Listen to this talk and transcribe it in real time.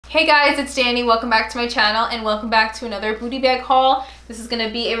Hey guys, it's Dani. Welcome back to my channel and welcome back to another booty bag haul. This is going to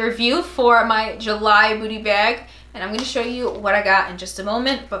be a review for my July booty bag and I'm going to show you what I got in just a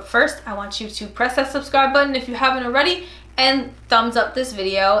moment. But first, I want you to press that subscribe button if you haven't already and thumbs up this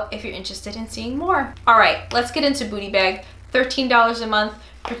video if you're interested in seeing more. Alright, let's get into booty bag. $13 a month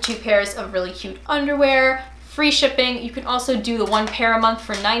for 2 pairs of really cute underwear. Free shipping. You can also do the 1 pair a month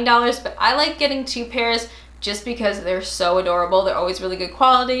for $9, but I like getting 2 pairs just because they're so adorable. They're always really good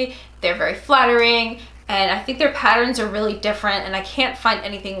quality, they're very flattering, and I think their patterns are really different and I can't find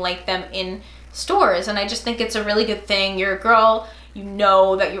anything like them in stores, and I just think it's a really good thing. You're a girl, you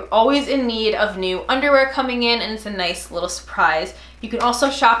know that you're always in need of new underwear coming in, and it's a nice little surprise. You can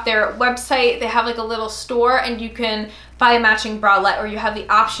also shop their website. They have like a little store and you can buy a matching bralette, or you have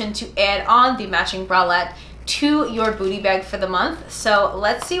the option to add on the matching bralette to your booty bag for the month. So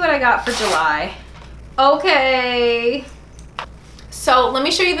let's see what I got for July. Okay, so let me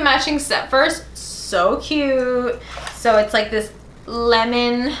show you the matching set first. So cute. So it's like this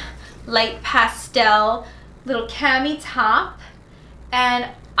lemon light pastel little cami top, and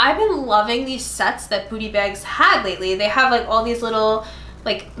I've been loving these sets that booty bags had lately. They have like all these little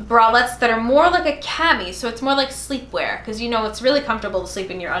like bralettes that are more like a cami, so it's more like sleepwear, because you know it's really comfortable to sleep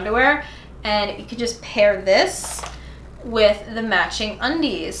in your underwear, and you can just pair this with the matching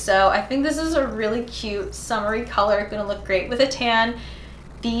undies. So I think this is a really cute summery color, gonna look great with a tan.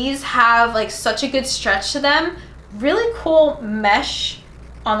 These have like such a good stretch to them. Really cool mesh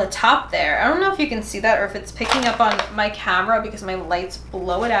on the top there. I don't know if you can see that or if it's picking up on my camera because my lights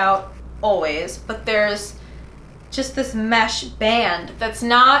blow it out always, but there's just this mesh band that's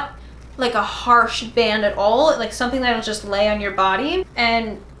not like a harsh band at all, like something that'll just lay on your body.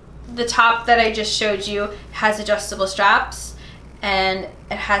 And the top that I just showed you has adjustable straps and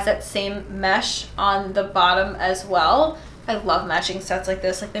it has that same mesh on the bottom as well. I love matching sets like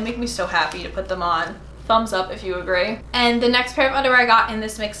this. Like, they make me so happy to put them on. Thumbs up if you agree. And the next pair of underwear I got in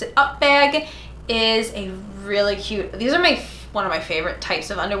this mix it up bag is a really cute, these are one of my favorite types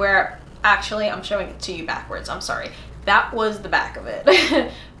of underwear. Actually, I'm showing it to you backwards. I'm sorry. That was the back of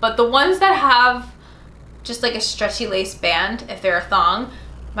it. But the ones that have just like a stretchy lace band, if they're a thong,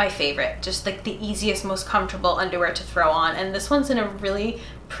 my favorite. Just like the easiest, most comfortable underwear to throw on. And this one's in a really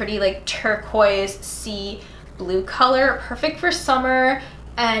pretty like turquoise sea blue color, perfect for summer,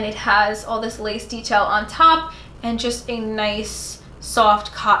 and it has all this lace detail on top and just a nice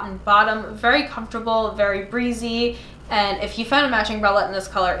soft cotton bottom. Very comfortable, very breezy, and if you found a matching bralette in this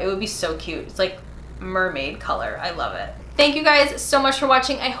color, it would be so cute. It's like mermaid color. I love it. Thank you guys so much for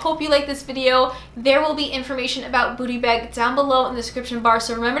watching. I hope you liked this video. There will be information about booty bag down below in the description bar,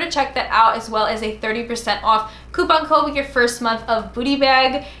 so remember to check that out, as well as a 30% off coupon code with your first month of booty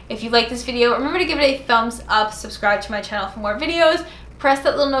bag. If you like this video, remember to give it a thumbs up, subscribe to my channel for more videos, press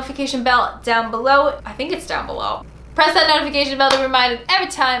that little notification bell down below. I think it's down below. Press that notification bell to be reminded every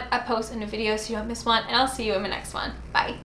time I post a new video so you don't miss one, and I'll see you in my next one. Bye.